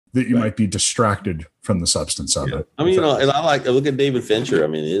that you might be distracted from the substance of it. I mean, and I look at David Fincher. I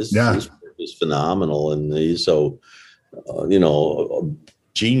mean, his work is phenomenal, and he's so,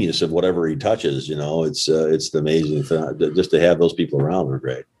 genius of whatever he touches. It's the amazing thing. Just to have those people around are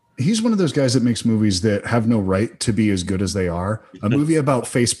great. He's one of those guys that makes movies that have no right to be as good as they are. A movie about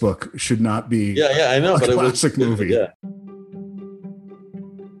Facebook should not be I know, but classic movie. Yeah.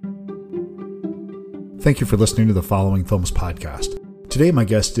 Thank you for listening to the Following Films podcast. Today, my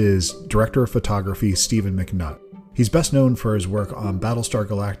guest is director of photography, Stephen McNutt. He's best known for his work on Battlestar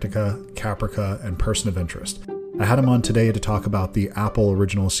Galactica, Caprica, and Person of Interest. I had him on today to talk about the Apple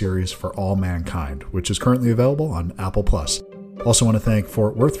original series For All Mankind, which is currently available on Apple+. Also want to thank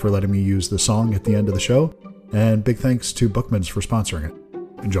Fort Worth for letting me use the song at the end of the show, and big thanks to Bookman's for sponsoring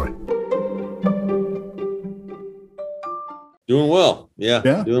it. Enjoy. Doing well. Yeah.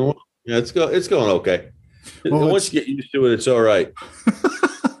 Doing well. Yeah, it's going okay. Well, once you get used to it, it's all right.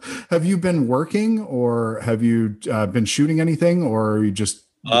 Have you been working, or have you been shooting anything, or are you just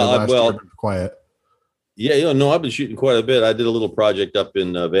quiet? Yeah, no, I've been shooting quite a bit. I did a little project up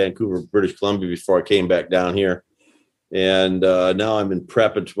in Vancouver, British Columbia before I came back down here. And now I'm in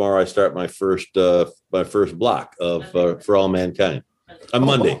prep, and tomorrow I start my first block of For All Mankind on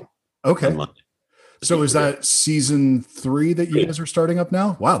Monday. Wow. Okay. On Monday. So is that season 3 that you guys are starting up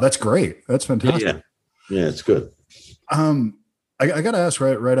now? Wow, that's great. That's fantastic. Yeah, it's good. I got to ask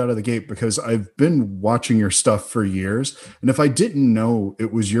right out of the gate, because I've been watching your stuff for years, and if I didn't know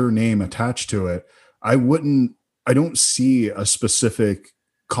it was your name attached to it, I don't see a specific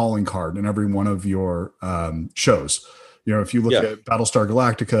calling card in every one of your shows. If you look at Battlestar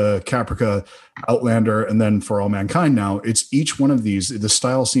Galactica, Caprica, Outlander, and then For All Mankind now, it's each one of these, the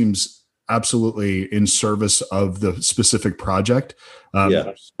style seems absolutely in service of the specific project.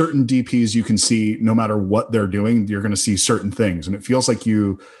 Certain DPs you can see, no matter what they're doing, you're going to see certain things. And it feels like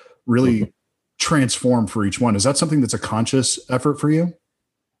you really transform for each one. Is that something that's a conscious effort for you?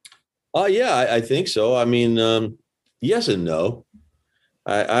 I think so. I mean, yes and no.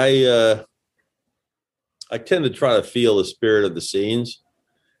 I tend to try to feel the spirit of the scenes,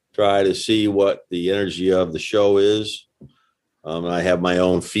 try to see what the energy of the show is. And I have my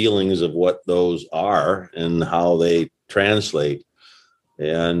own feelings of what those are and how they translate.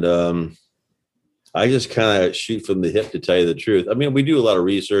 And I just kind of shoot from the hip, to tell you the truth. I mean, we do a lot of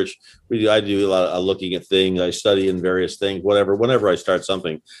research. I do a lot of looking at things. I study in various things, whenever I start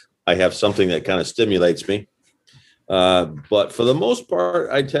something, I have something that kind of stimulates me. But for the most part,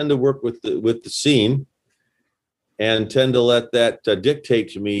 I tend to work with the scene, and tend to let that dictate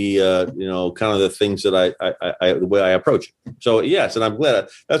to me, kind of the things that I the way I approach it. So yes, and I'm glad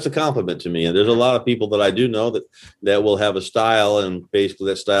that's a compliment to me. And there's a lot of people that I do know that will have a style, and basically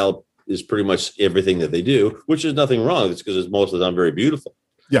that style is pretty much everything that they do, which is nothing wrong. It's because most of the time very beautiful.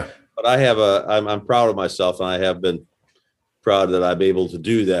 Yeah. But I'm proud of myself, and I have been proud that I'm able to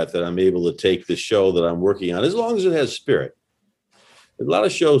do that I'm able to take the show that I'm working on, as long as it has spirit. A lot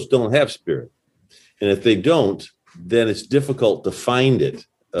of shows don't have spirit. And if they don't, then it's difficult to find it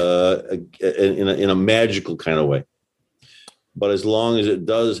in a magical kind of way. But as long as it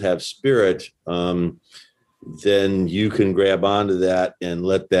does have spirit, then you can grab onto that and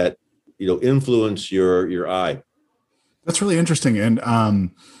let that, influence your eye. That's really interesting. And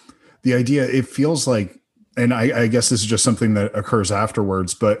the idea, it feels like, and I guess this is just something that occurs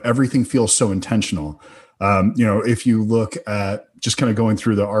afterwards, but everything feels so intentional. If you look at just kind of going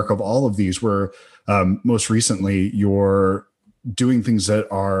through the arc of all of these, where most recently you're doing things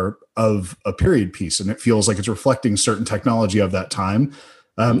that are of a period piece, and it feels like it's reflecting certain technology of that time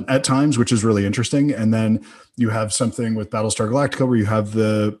at times, which is really interesting. And then you have something with Battlestar Galactica where you have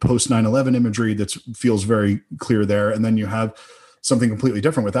the post 9/11 imagery that feels very clear there. And then you have something completely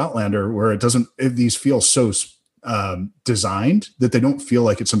different with Outlander, where these feel so designed that they don't feel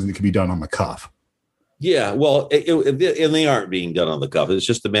like it's something that can be done on the cuff. Yeah, well, and they aren't being done on the cuff. It's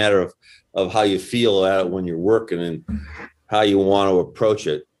just a matter of how you feel at it when you're working and how you want to approach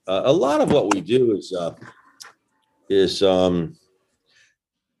it. A lot of what we do is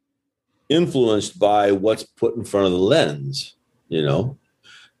influenced by what's put in front of the lens,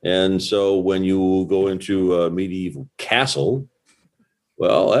 And so when you go into a medieval castle,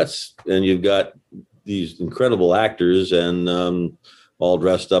 well, and you've got these incredible actors and all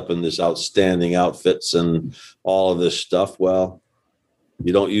dressed up in this outstanding outfits and all of this stuff. Well,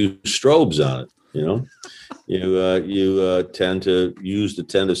 you don't use strobes on it, You tend to use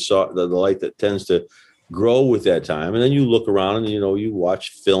the light that tends to grow with that time. And then you look around and, you watch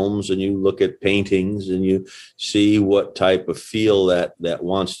films and you look at paintings and you see what type of feel that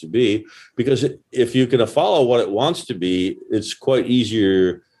wants to be. Because if you can follow what it wants to be, it's quite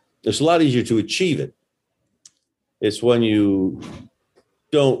easier It's a lot easier to achieve it. It's when you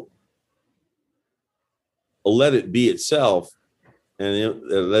don't let it be itself and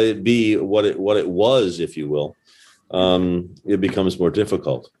let it be what it was, if you will. It becomes more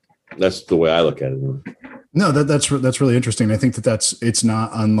difficult. That's the way I look at it. No, that's really interesting. I think it's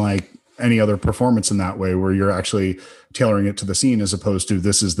not unlike any other performance in that way, where you're actually tailoring it to the scene, as opposed to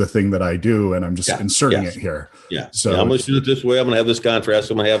this is the thing that I do and I'm just inserting it here. Yeah. So I'm going to do it this way. I'm going to have this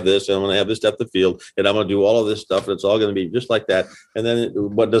contrast. I'm going to have this, and I'm going to have this depth of field, and I'm going to do all of this stuff. And it's all going to be just like that. And then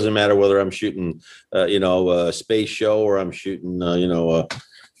what doesn't matter whether I'm shooting, a space show, or I'm shooting,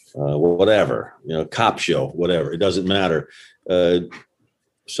 whatever, cop show, whatever. It doesn't matter.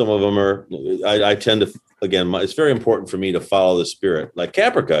 Some of them are, I tend to, again, it's very important for me to follow the spirit. Like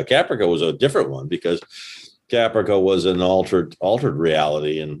Caprica. Caprica was a different one, because Caprica was an altered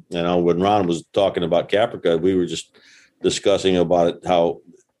reality. And when Ron was talking about Caprica, we were just discussing about it, how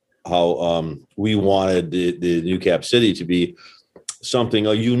we wanted the New Cap City to be something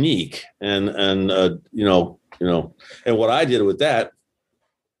unique. And what I did with that,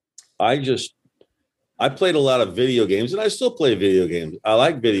 I played a lot of video games, and I still play video games. I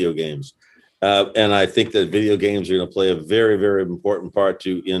like video games. And I think that video games are going to play a very, very important part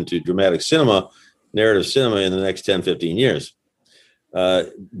into dramatic cinema, narrative cinema in the next 10, 15 years.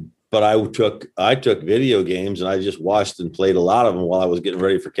 But I took video games, and I just watched and played a lot of them while I was getting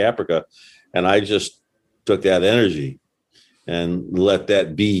ready for Caprica. And I just took that energy and let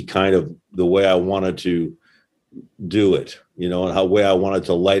that be kind of the way I wanted to do it, and how way I wanted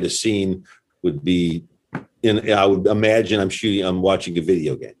to light a scene would be I would imagine I'm watching a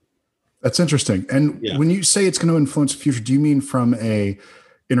video game. That's interesting. And when you say it's going to influence the future, do you mean from a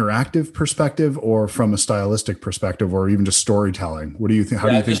interactive perspective, or from a stylistic perspective, or even just storytelling? What do you think? How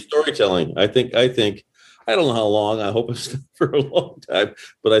do you think? Just storytelling. I think, I don't know how long. I hope it's for a long time,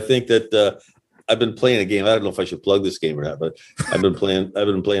 but I think that I've been playing a game. I don't know if I should plug this game or not, but I've been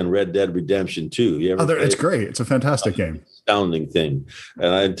playing Red Dead Redemption 2. You ever it's great. It's a fantastic game. Astounding thing.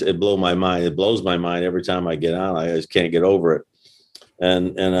 And it blows my mind. It blows my mind every time I get on. I just can't get over it.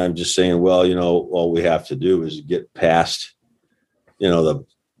 And I'm just saying, well, all we have to do is get past, the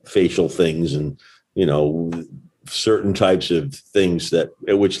facial things and, certain types of things I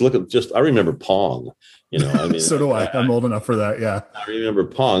remember Pong, So do I. I'm old enough for that. Yeah. I remember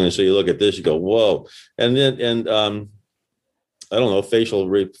Pong. And so you look at this, you go, whoa. And then, I don't know, face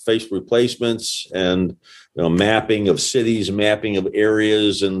replacements and, mapping of cities, mapping of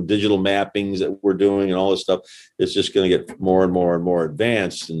areas, and digital mappings that we're doing, and all this stuff. It's just going to get more and more and more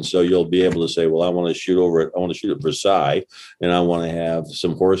advanced. And so you'll be able to say, well, I want to shoot at Versailles, and I want to have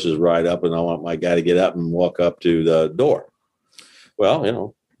some horses ride up, and I want my guy to get up and walk up to the door.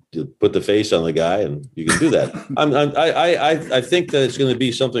 Well, you put the face on the guy, and you can do that. I think that it's going to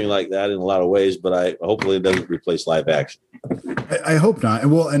be something like that in a lot of ways, but hopefully it doesn't replace live action. I hope not.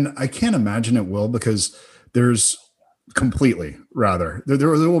 And I can't imagine it will, because there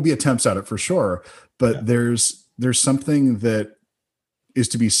will be attempts at it for sure, but there's something that is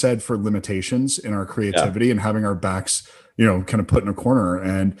to be said for limitations in our creativity and having our backs, kind of put in a corner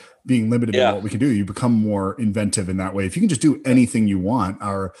and being limited in what we can do. You become more inventive in that way. If you can just do anything you want,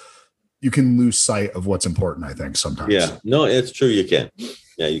 you can lose sight of what's important, I think, sometimes. Yeah, no, it's true. You can.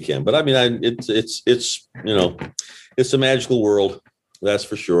 Yeah, you can. But I mean, it's a magical world. That's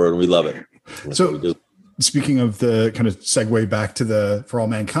for sure. And we love it. So speaking of the kind of segue back to For All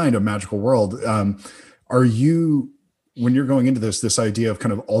Mankind, a magical world, are you, when you're going into this idea of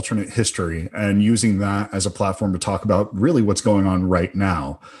kind of alternate history and using that as a platform to talk about really what's going on right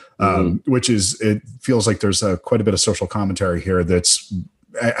now, it feels like there's quite a bit of social commentary here that's,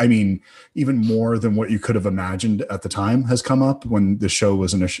 I mean, even more than what you could have imagined at the time has come up when the show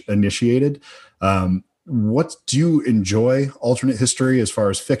was initiated. What do you enjoy alternate history as far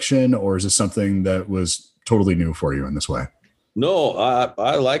as fiction, or is this something that was totally new for you in this way? No,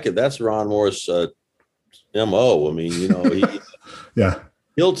 I like it. That's Ron Moore's MO. I mean,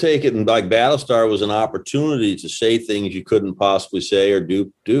 he'll take it, and like Battlestar was an opportunity to say things you couldn't possibly say or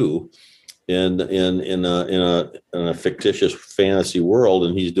do in a fictitious fantasy world,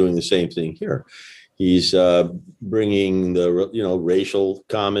 and he's doing the same thing here. He's bringing the racial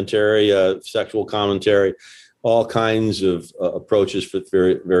commentary, sexual commentary, all kinds of approaches for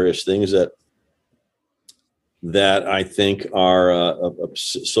various things that I think are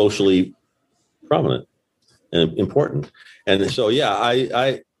socially prominent and important. And so,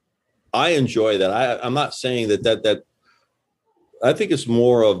 I enjoy that. I'm not saying that I think it's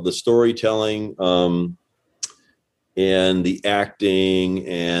more of the storytelling and the acting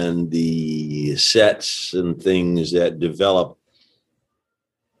and the sets and things that develop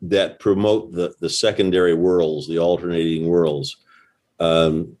that promote the secondary worlds, the alternating worlds.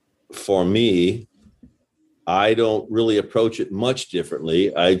 For me, I don't really approach it much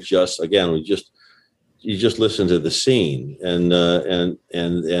differently. I just, again, you just listen to the scene, and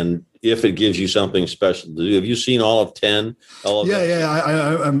if it gives you something special to do. Have you seen all of 10?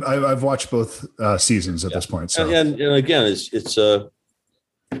 I've watched both seasons at this point. So. And again, it's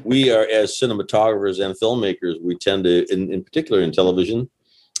we are, as cinematographers and filmmakers, we tend to, in particular in television,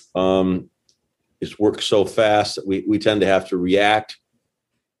 it's worked so fast that we tend to have to react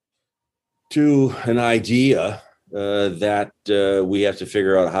to an idea that we have to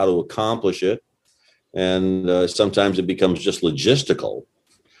figure out how to accomplish it. And sometimes it becomes just logistical.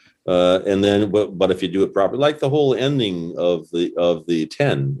 And then, but if you do it properly, like the whole ending of the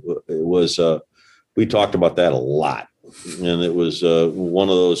 10, it was, we talked about that a lot. And it was one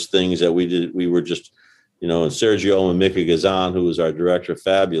of those things that we did. We were just, and Sergio and Mickey Gazan, who was our director,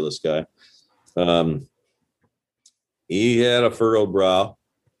 fabulous guy. He had a furrowed brow,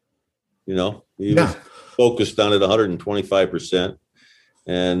 he was focused on it 125%.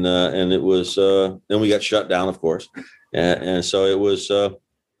 And it was, then we got shut down, of course. And so it was,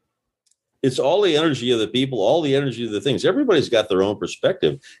 it's all the energy of the people, all the energy of the things. Everybody's got their own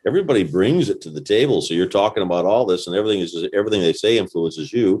perspective. Everybody brings it to the table. So you're talking about all this, and everything they say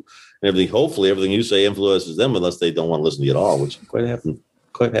influences you, and hopefully everything you say influences them, unless they don't want to listen to you at all, which quite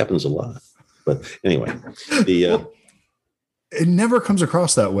happens a lot. But anyway, it never comes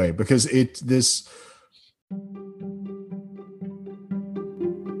across that way because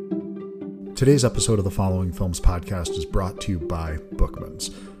Today's episode of the Following Films podcast is brought to you by Bookman's.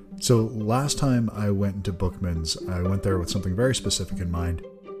 So last time I went into Bookman's, I went there with something very specific in mind.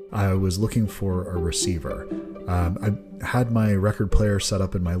 I was looking for a receiver. I had my record player set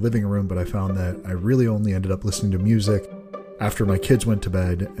up in my living room, but I found that I really only ended up listening to music after my kids went to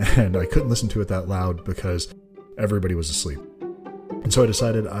bed, and I couldn't listen to it that loud because everybody was asleep. And so I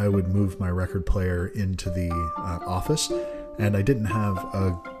decided I would move my record player into the office, and I didn't have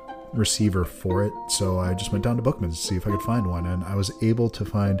a receiver for it, so I just went down to Bookman's to see if I could find one, and I was able to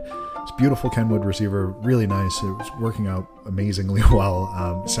find this beautiful Kenwood receiver, really nice. It was working out amazingly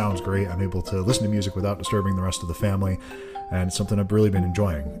well. Sounds great. I'm able to listen to music without disturbing the rest of the family, and it's something I've really been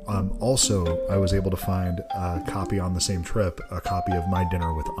enjoying. Also, I was able to find a copy on the same trip, a copy of My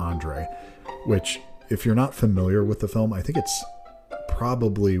Dinner with Andre, which, if you're not familiar with the film, I think it's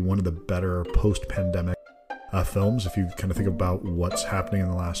probably one of the better post-pandemic films. If you kind of think about what's happening in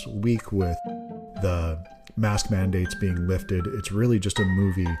the last week with the mask mandates being lifted, it's really just a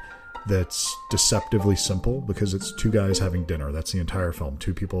movie that's deceptively simple because it's two guys having dinner. That's the entire film,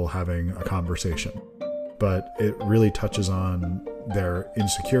 two people having a conversation. But it really touches on their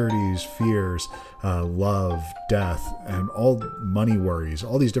insecurities, fears, love, death, and all money worries,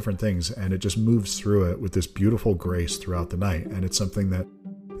 all these different things. And it just moves through it with this beautiful grace throughout the night. And it's something that,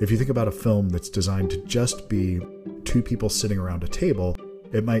 if you think about a film that's designed to just be two people sitting around a table,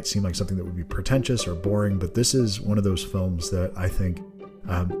 it might seem like something that would be pretentious or boring, but this is one of those films that I think,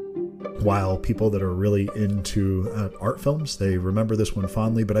 while people that are really into art films, they remember this one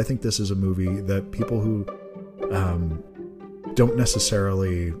fondly, but I think this is a movie that people who don't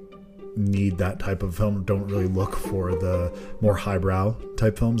necessarily need that type of film, don't really look for the more highbrow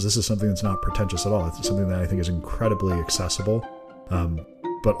type films. This is something that's not pretentious at all. It's something that I think is incredibly accessible,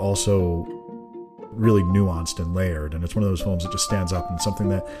 but also really nuanced and layered. And it's one of those films that just stands up, and something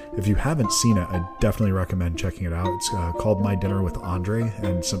that, if you haven't seen it, I definitely recommend checking it out. It's called My Dinner with Andre,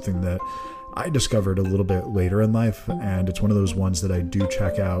 and something that I discovered a little bit later in life. And it's one of those ones that I do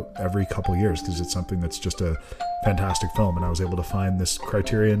check out every couple years because it's something that's just a fantastic film. And I was able to find this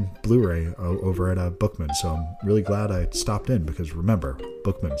Criterion Blu-ray over at Bookman. So I'm really glad I stopped in, because remember,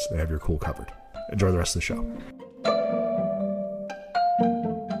 Bookman's, they have your cool covered. Enjoy the rest of the show.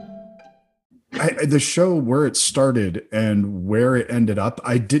 The show, where it started and where it ended up,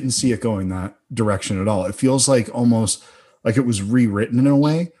 I didn't see it going that direction at all. It feels like almost like it was rewritten in a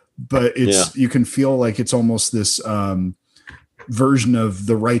way, but you can feel like it's almost this version of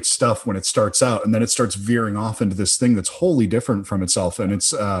The Right Stuff when it starts out, and then it starts veering off into this thing that's wholly different from itself. And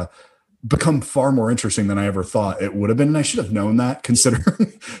it's become far more interesting than I ever thought it would have been. And I should have known that,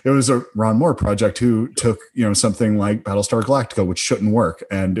 considering it was a Ron Moore project who took, something like Battlestar Galactica, which shouldn't work.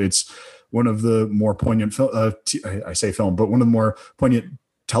 And it's one of the more poignant I say film, but one of the more poignant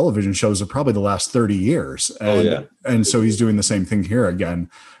television shows of probably the last 30 years. And, and so he's doing the same thing here again,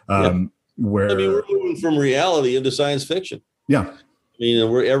 where we're moving from reality into science fiction. Yeah.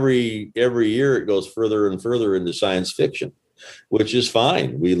 We're every year it goes further and further into science fiction, which is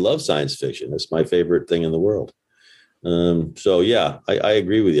fine. We love science fiction. It's my favorite thing in the world. So yeah, I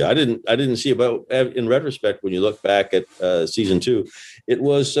agree with you. I didn't see it, but in retrospect, when you look back at season 2, it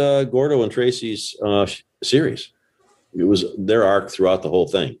was Gordo and Tracy's series. It was their arc throughout the whole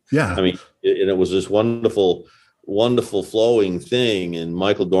thing. Yeah. I mean, and it was this wonderful, wonderful flowing thing. And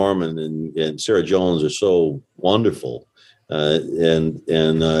Michael Dorman and Sarah Jones are so wonderful. Yeah,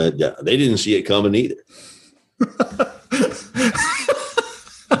 they didn't see it coming either.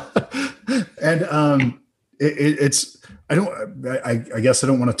 And it's I guess I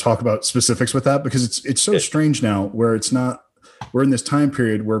don't want to talk about specifics with that because it's so strange now where it's not, we're in this time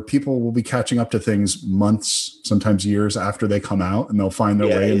period where people will be catching up to things months, sometimes years after they come out, and they'll find their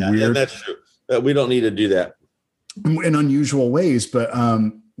way in weird. Yeah, that's true. We don't need to do that in unusual ways. But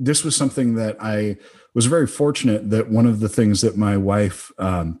this was something that I was very fortunate that one of the things that my wife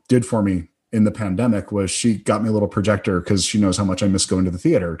did for me in the pandemic was she got me a little projector because she knows how much I miss going to the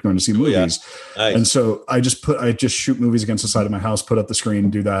theater, going to see movies. Yeah. Nice. And so I just shoot movies against the side of my house, put up the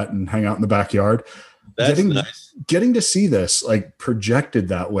screen, do that, and hang out in the backyard. That's nice. Getting to see this like projected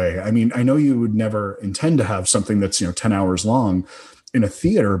that way. I mean, I know you would never intend to have something that's 10 hours long in a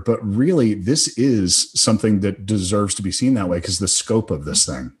theater, but really this is something that deserves to be seen that way because the scope of this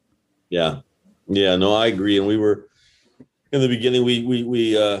thing. Yeah. No, I agree. And we were in the beginning.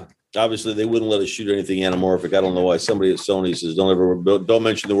 We obviously they wouldn't let us shoot anything anamorphic. I don't know why. Somebody at Sony says don't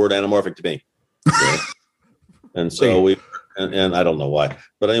mention the word anamorphic to me. Okay? And so and I don't know why,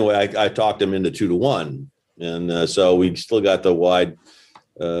 but anyway, I talked him into 2-to-1, and so we still got the wide,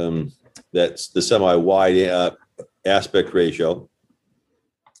 that's the semi-wide aspect ratio,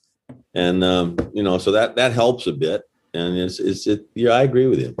 and so that helps a bit, and I agree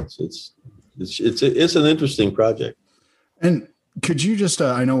with you. It's an interesting project. And could you just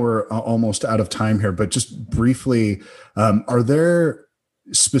I know we're almost out of time here, but just briefly, are there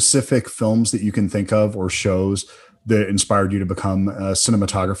specific films that you can think of or shows that inspired you to become a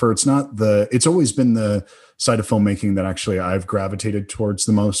cinematographer? It's always been the side of filmmaking that actually I've gravitated towards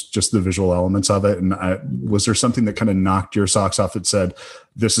the most, just the visual elements of it. And was there something that kind of knocked your socks off that said,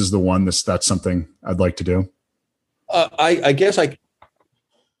 this is the one, that's something I'd like to do? I guess I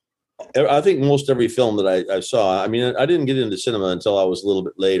think most every film that I saw, I mean, I didn't get into cinema until I was a little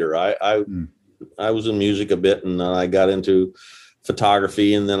bit later. I was in music a bit, and then I got into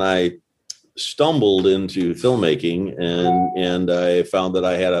photography, and then I stumbled into filmmaking, and I found that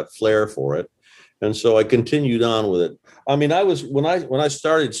I had a flair for it, and so I continued on with it. I mean, when I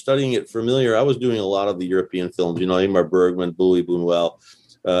started studying it familiar, I was doing a lot of the European films, Ingmar Bergman, Bowie, Buñuel,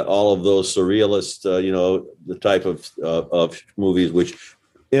 all of those surrealist, the type of movies which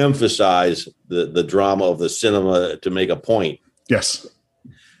emphasize the drama of the cinema to make a point. Yes,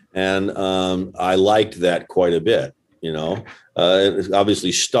 and I liked that quite a bit.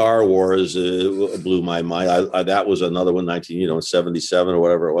 Obviously Star Wars blew my mind. That was another one, 1977 or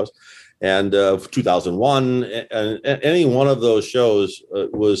whatever it was, and 2001. And any one of those shows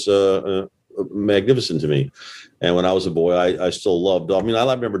was magnificent to me. And when I was a boy, I still loved. I mean,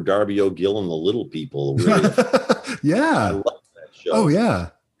 I remember Darby O'Gill and the Little People. Really, yeah, I loved that show. Oh yeah.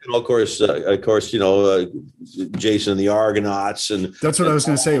 And of course, Jason and the Argonauts, and that's what I was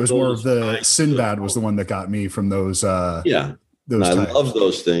going to say. It was more of the Sinbad was the one that got me from those. Those I love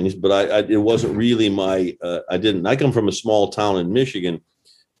those things, but it wasn't really my. I come from a small town in Michigan,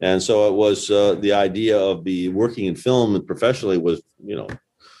 and so it was the idea of working in film and professionally was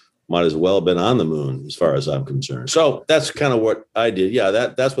might as well have been on the moon as far as I'm concerned. So that's kind of what I did. Yeah,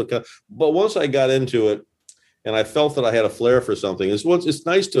 that's what. But once I got into it, and I felt that I had a flair for something. It's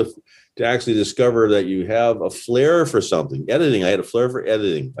nice to actually discover that you have a flair for something. Editing, I had a flair for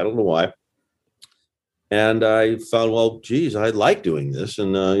editing. I don't know why. And I found, well, geez, I like doing this.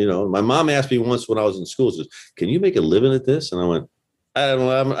 And, my mom asked me once when I was in school, says, can you make a living at this? And I went, I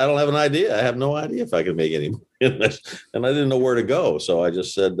don't have an idea. I have no idea if I can make any money in this. And I didn't know where to go. So I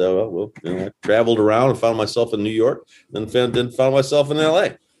just said, I traveled around and found myself in New York, and then found myself in LA.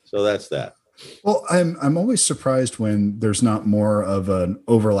 So that's that. Well, I'm always surprised when there's not more of an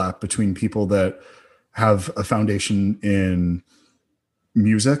overlap between people that have a foundation in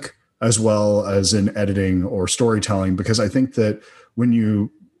music as well as in editing or storytelling, because I think that when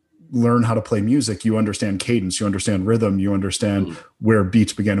you learn how to play music, you understand cadence, you understand rhythm, you understand where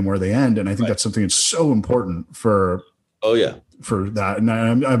beats begin and where they end. And I think that's something that's so important for that. And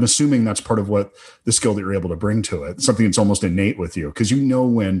I'm assuming that's part of what the skill that you're able to bring to it, something that's almost innate with you, because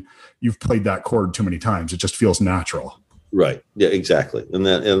when you've played that chord too many times, it just feels natural. Right. Yeah, exactly. And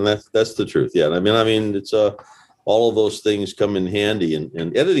that's the truth. Yeah. I mean, it's all of those things come in handy,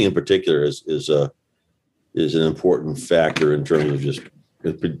 and editing in particular is an important factor in terms of just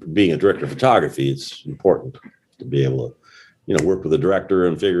being a director of photography. It's important. to be able to, work with a director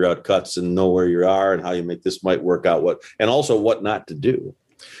and figure out cuts and know where you are and how you make this might work out, and also what not to do.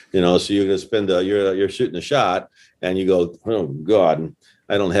 So you're going to spend you're shooting a shot and you go, oh God,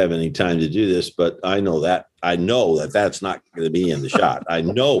 I don't have any time to do this, but I know that that's not going to be in the shot. I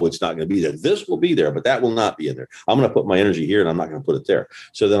know it's not going to be there. This will be there, but that will not be in there. I'm going to put my energy here and I'm not going to put it there.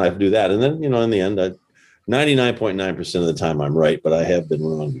 So then I do that. And then, in the end, 99.9% of the time I'm right, but I have been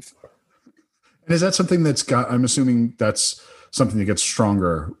wrong before. And is that something I'm assuming that's something that gets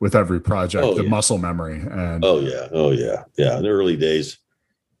stronger with every project, muscle memory. And Oh yeah. In the early days,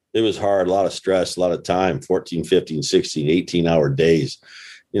 it was hard, a lot of stress, a lot of time, 14, 15, 16, 18-hour days,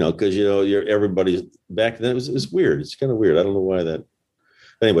 because, everybody's back then. It was weird. It's kind of weird. I don't know why that.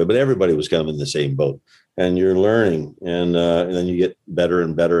 Anyway, but everybody was kind of in the same boat, and you're learning, and then you get better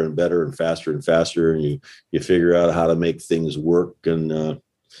and better and better and faster, and you figure out how to make things work, and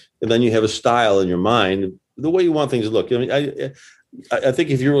then you have a style in your mind, the way you want things to look. I mean, I think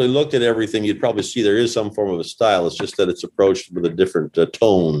if you really looked at everything, you'd probably see there is some form of a style. It's just that it's approached with a different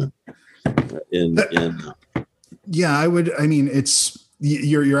tone. Yeah, I would. I mean,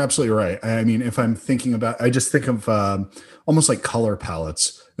 you're absolutely right. I mean, if I'm thinking about, I just think of almost like color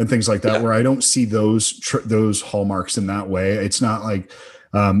palettes and things like that, where I don't see those hallmarks in that way. It's not like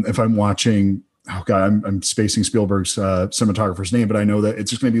if I'm watching. Oh God, I'm spacing Spielberg's cinematographer's name, but I know that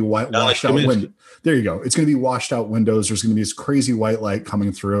it's just going to be washed out. There you go. It's going to be washed out windows. There's going to be this crazy white light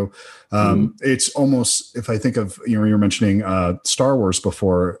coming through. It's almost, if I think of, you were mentioning Star Wars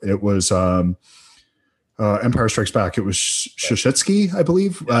before, it was Empire Strikes Back. It was Shishitsky, I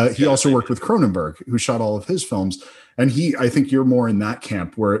believe. He also worked with Cronenberg, who shot all of his films. And I think you're more in that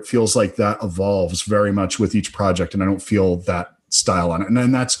camp where it feels like that evolves very much with each project. And I don't feel that style on it. And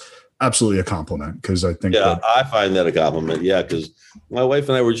then that's absolutely a compliment, because I think I find that a compliment. Yeah, because my wife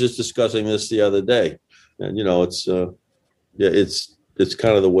and I were just discussing this the other day, and it's kind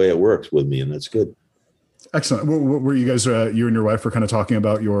of the way it works with me, and that's good. Excellent. What were you guys? You and your wife were kind of talking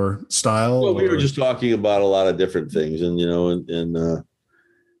about your style. Well, we were just talking about a lot of different things, and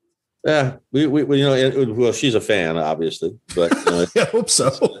well, she's a fan, obviously, but I hope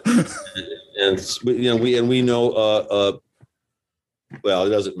so. and we know. Well, it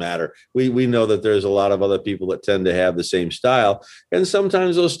doesn't matter. We know that there's a lot of other people that tend to have the same style, and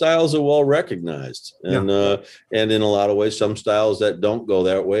sometimes those styles are well recognized. And and in a lot of ways, some styles that don't go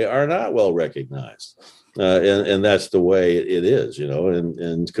that way are not well recognized. And that's the way it is,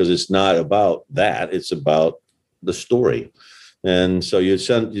 and because it's not about that, it's about the story. And so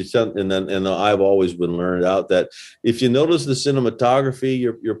and I've always been learned out that if you notice the cinematography,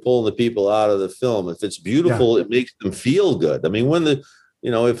 you're pulling the people out of the film. If it's beautiful, it makes them feel good. I mean, when the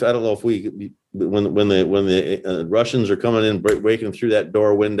Russians are coming in, breaking through that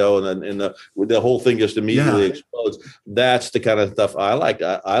door window, and the whole thing just immediately explodes. That's the kind of stuff I like.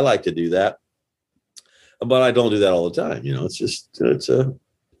 I like to do that, but I don't do that all the time.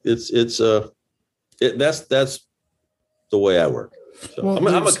 That's the way I work. So I'm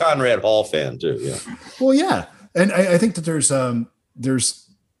a Conrad Hall fan too. Yeah. Well, yeah. And I think that there's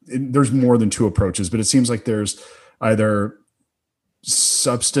more than two approaches, but it seems like there's either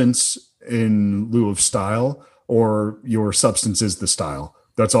substance in lieu of style, or your substance is the style.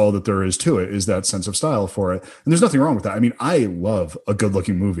 That's all that there is to it, is that sense of style for it. And there's nothing wrong with that. I mean, I love a good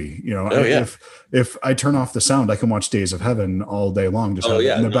looking movie. If I turn off the sound, I can watch Days of Heaven all day long, just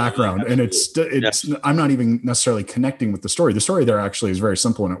in the background. And I'm not even necessarily connecting with the story. The story there actually is very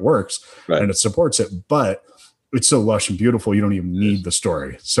simple and it works and it supports it, but it's so lush and beautiful. You don't even need the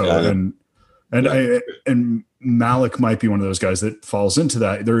story. So, and Malick might be one of those guys that falls into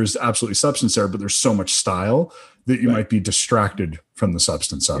that. There is absolutely substance there, but there's so much style that you might be distracted from the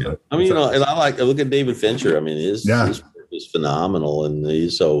substance of it. I mean, and I look at David Fincher. I mean, his work is phenomenal, and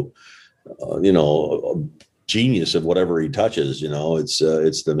he's so, genius of whatever he touches.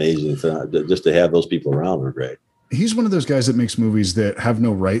 It's amazing just to have those people around are great. He's one of those guys that makes movies that have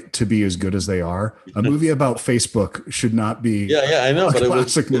no right to be as good as they are. A movie about Facebook should not be I know, but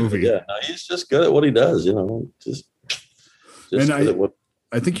classic movie. Yeah, he's just good at what he does,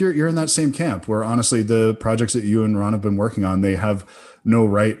 I think you're in that same camp where honestly the projects that you and Ron have been working on, they have no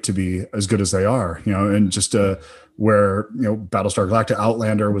right to be as good as they are, and just where, Battlestar Galactica,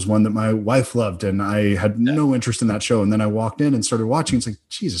 Outlander was one that my wife loved, and I had no interest in that show. And then I walked in and started watching. It's like,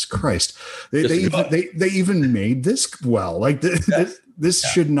 Jesus Christ, they even made this well. Like this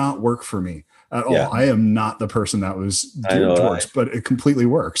should not work for me at all. I am not the person that was geared towards, but it completely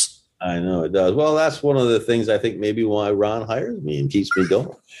works. I know it does. Well, that's one of the things I think maybe why Ron hires me and keeps me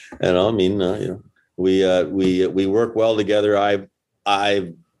going. We work well together.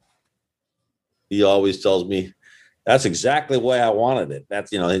 He always tells me, That's exactly the way I wanted it.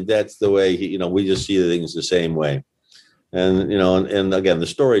 That's, that's the way, we just see the things the same way. And, and again, the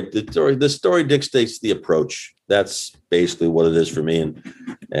story dictates the approach. That's basically what it is for me.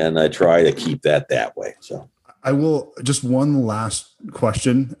 And I try to keep that way. So I will just one last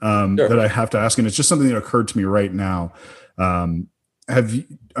question Sure. that I have to ask, and it's just something that occurred to me right now. I'm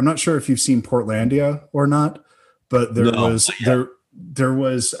not sure if you've seen Portlandia or not, but there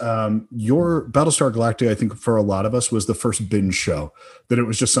was your Battlestar Galactica, I think for a lot of us was the first binge show, that it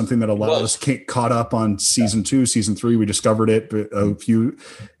was just something that a lot of us caught up on season 2, season 3. We discovered it a few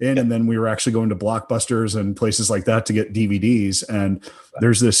in, and then we were actually going to Blockbusters and places like that to get DVDs. And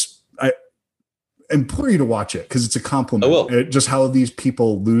there's this, I implore you to watch it because it's a compliment. Just how these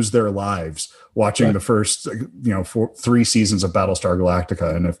people lose their lives watching the first, 3 seasons of Battlestar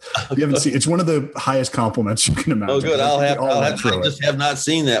Galactica. And if you haven't seen, it's one of the highest compliments you can imagine. Oh, good. I just have not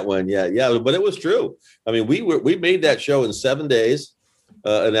seen that one yet. Yeah, but it was true. I mean, we made that show in 7 days,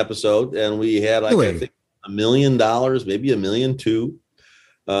 an episode, and we had I think $1 million, maybe $1.2 million.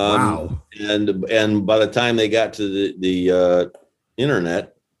 Wow. And by the time they got to the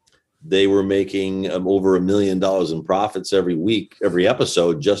internet, they were making over $1 million in profits every week, every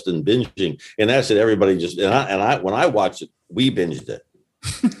episode, just in binging. And that's it. Everybody just, and I when I watched it, we binged it.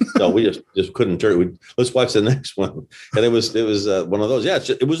 So we just couldn't turn. Let's watch the next one. And it was one of those. Yeah,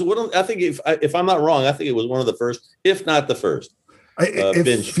 it was one of, I think if I'm not wrong, I think it was one of the first, if not the first.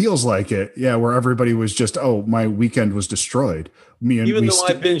 It feels like it. Yeah. Where everybody was just, my weekend was destroyed. Even though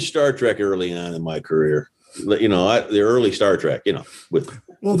I binged Star Trek early on in my career, the early Star Trek, there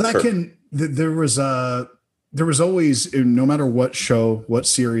was always, no matter what show, what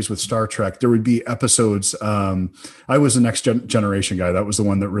series with Star Trek, there would be episodes. I was the Next Generation guy. That was the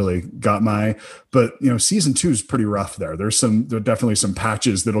one that really got but season 2 is pretty rough there. There are definitely some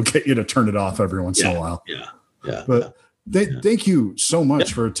patches that'll get you to turn it off every once in a while. Yeah. But thank you so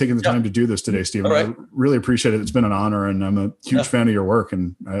much for taking the time to do this today, Stephen. Right. I really appreciate it. It's been an honor, and I'm a huge fan of your work.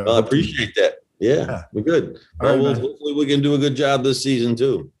 And I appreciate that. Yeah, we're good. Hopefully we can do a good job this season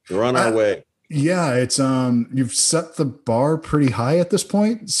too. We're on our way. Yeah, it's you've set the bar pretty high at this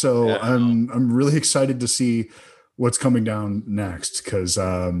point, so I'm really excited to see what's coming down next. Because So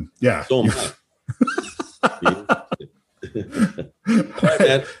am I. All right,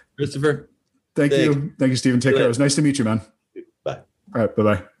 man. Christopher. Thank you, Stephen. Take care. It was nice to meet you, man. Bye. All right,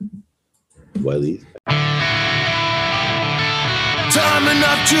 bye. Wiley. Time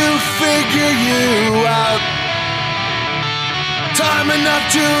enough to figure you out. Time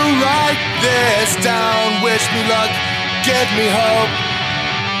enough to write this down. Wish me luck, give me hope.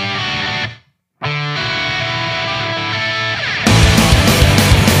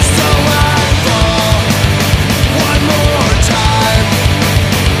 So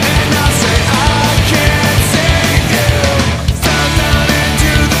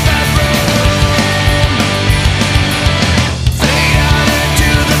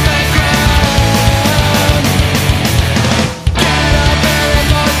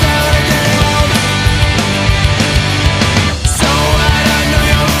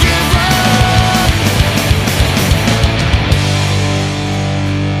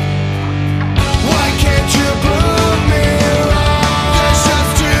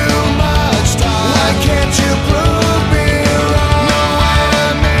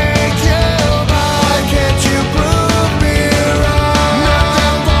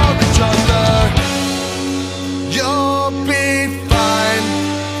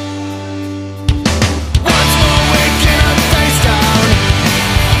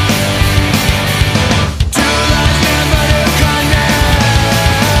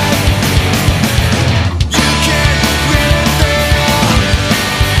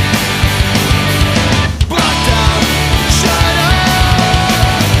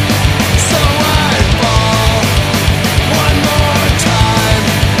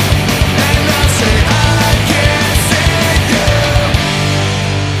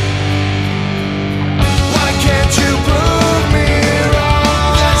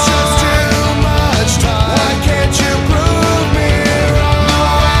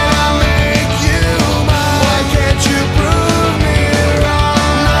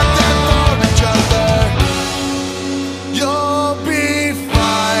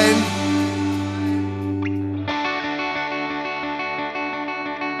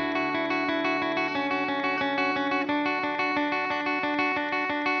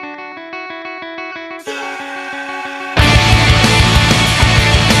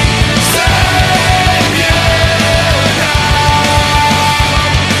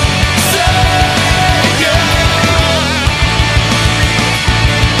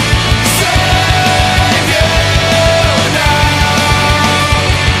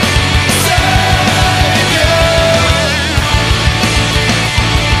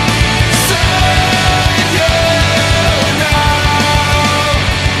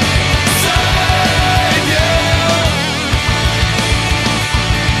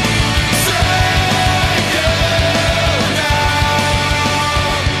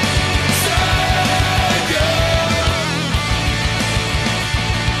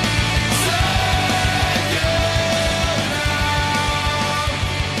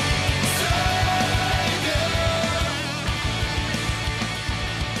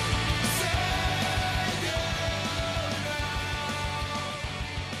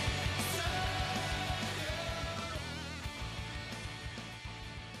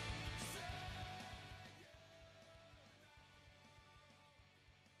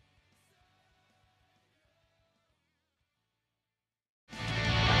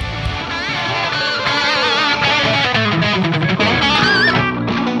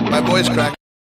My boy's crack.